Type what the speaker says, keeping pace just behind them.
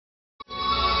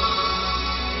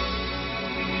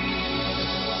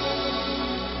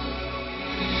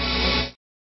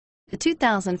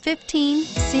2015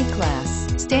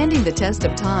 C-Class. Standing the test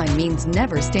of time means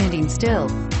never standing still.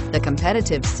 The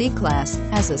competitive C-Class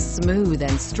has a smooth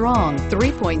and strong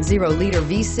 3.0-liter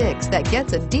V6 that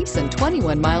gets a decent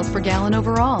 21 miles per gallon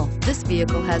overall. This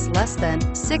vehicle has less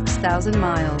than 6,000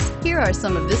 miles. Here are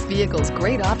some of this vehicle's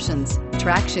great options: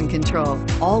 traction control,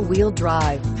 all-wheel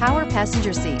drive, power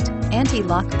passenger seat,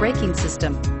 anti-lock braking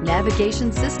system,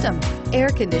 navigation system, air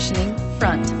conditioning,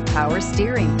 front, power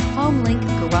steering, home link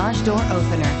garage door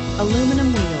opener,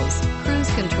 aluminum wheels, cruise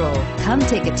control. Come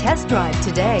take a test drive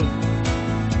today.